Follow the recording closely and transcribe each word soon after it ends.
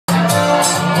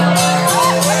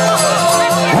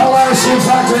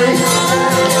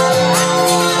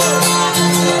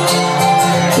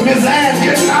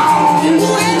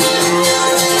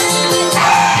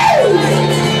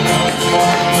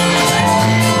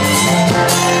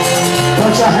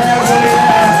Put your hands in the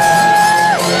air.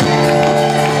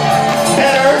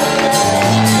 Better.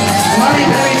 Money,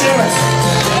 Penny, do it.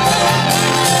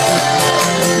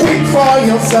 Wait for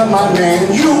yourself, my man.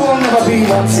 You will never be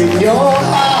what's in your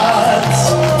heart.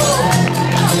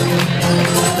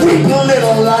 Weak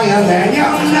little lion man, you're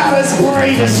not as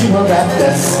brave as you were at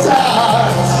the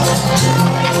start.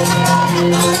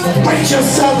 Wait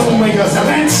yourself and wake yourself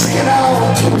and sing it out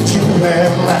what you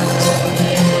have left.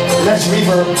 Let's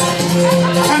reverb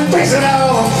and fix it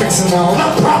all, I'm fixing all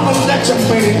the problems that you're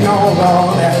waiting on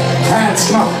their hands.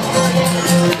 Come on.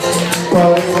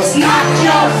 Well, it was not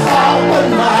your fault but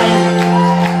mine,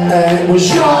 and it was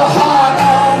your heart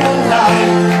on the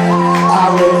line.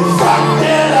 I really fucked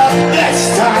it up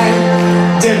this time,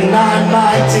 didn't I,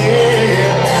 my dear?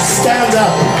 Stand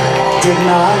up, didn't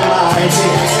I, my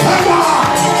dear? Come on!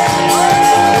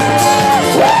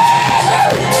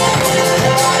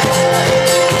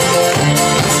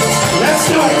 Let's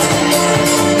do it!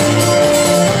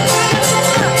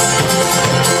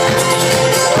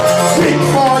 Speak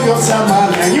for yourself, my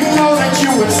man. You know that you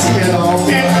would see it all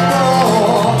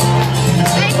before.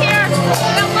 Stay here.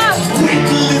 Come up. Weak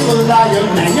little liar,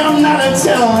 man. You're not a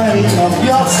telling any of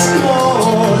your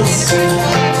scores.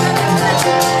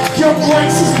 Your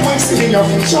grace is wasted in your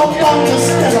feet. Your bone is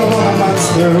still a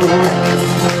monster.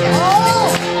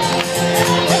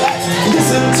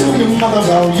 Listen to your mother,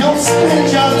 though. You'll spend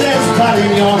your days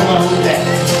plotting your own death.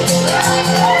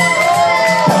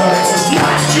 But it was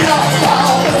not your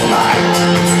fault but mine.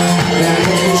 And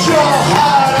it was your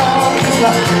heart on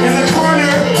in the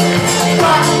corner.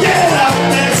 Fucked it up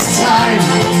this time,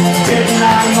 didn't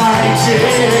I, my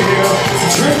dear?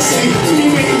 Trixie,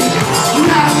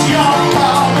 not your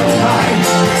fault but mine.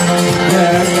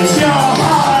 And it was your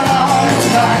heart on the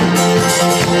line.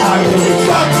 I really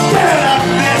fucked it up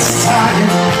this time,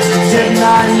 didn't I,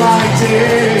 my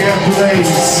dear?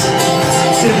 Please,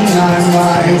 didn't I,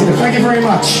 my dear? Thank you very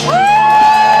much.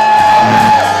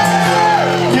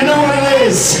 You know what it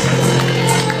is?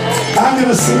 I'm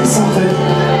gonna sing something,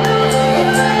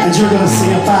 and you're gonna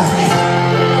sing it back.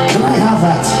 Can I have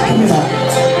that? Give me that.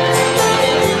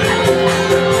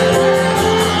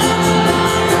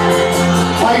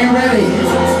 Are you ready?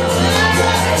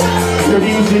 You're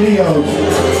being videoed.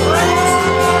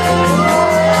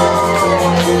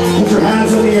 Put your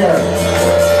hands in the air.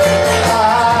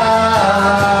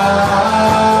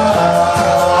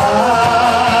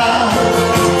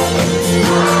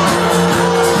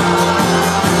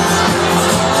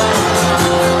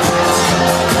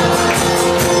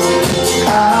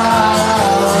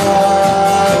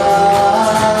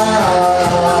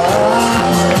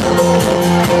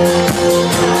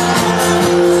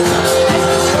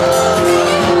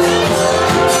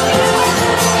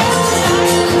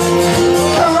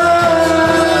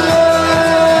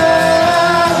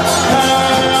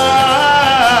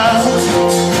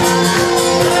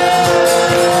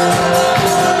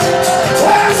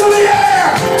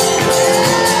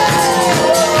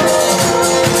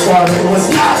 But it was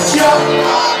not your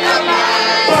fault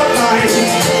but mine.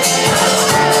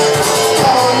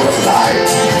 All the life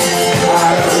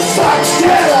I fucked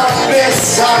it up this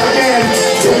time again.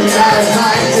 Didn't I,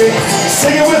 my dear?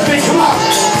 Sing it with me, come on.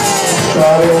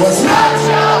 But it was not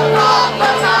your fault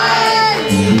but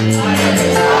mine.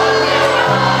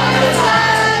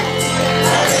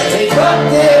 They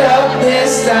fucked it up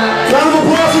this time. Round of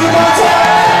applause for the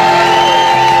bartender.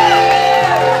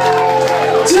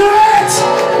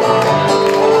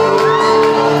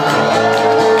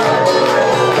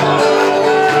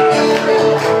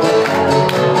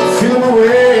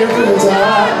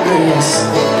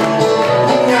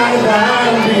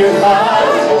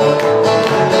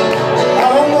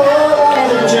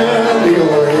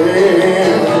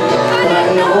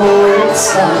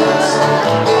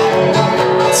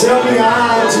 Tell me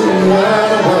how to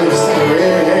run away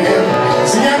again.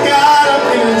 See, I got up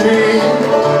in a dream.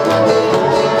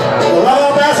 The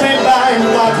love passed me by and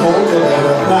thought, hold the light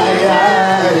of my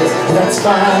eyes. That's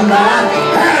fine, my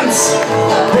hands.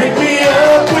 Pick me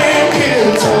up when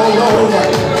it's all over.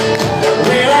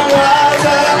 When I'm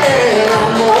wiser and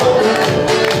I'm older.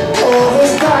 All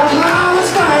this time I was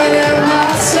finding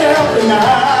myself and I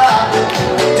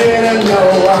didn't know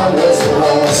I was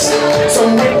lost. So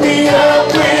wake me up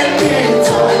when it's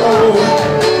all over.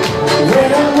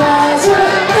 When I'm wiser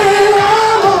and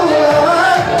I'm older.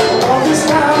 All this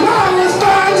time I was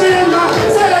finding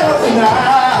myself and I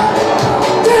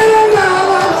didn't know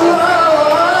I was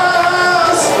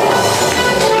lost.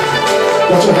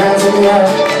 Put your hands in the air.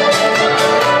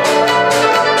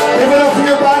 Give it up for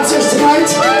your bouncers tonight.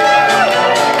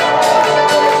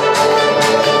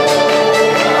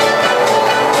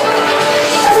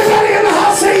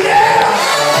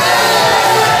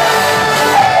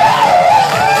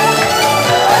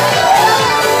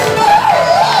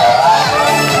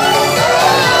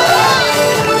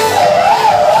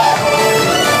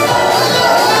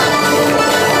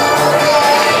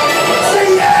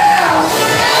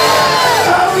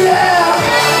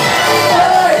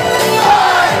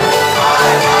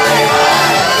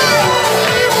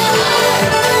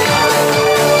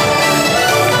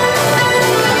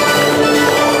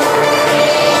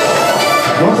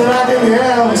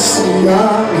 too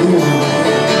young,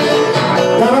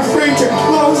 not afraid to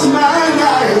close my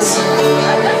eyes.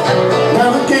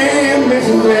 Now again,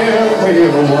 making their way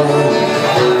one.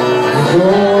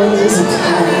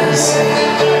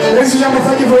 Ladies and gentlemen,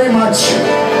 thank you very much.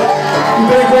 You've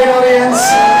been a great audience.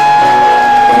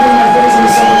 Everyone my face in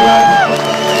the summer love.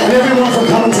 And everyone for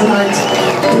coming tonight.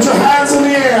 Put your hands in the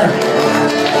air.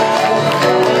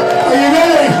 Are you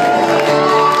ready?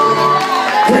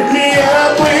 Pick me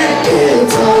up when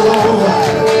it's all over.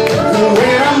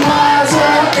 When I'm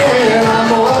wiser and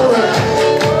I'm older.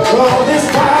 All this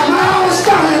time I was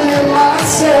finding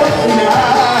myself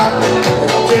now.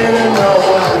 Didn't know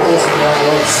what this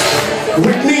was.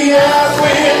 Wake me up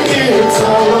when it's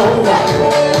all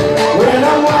over.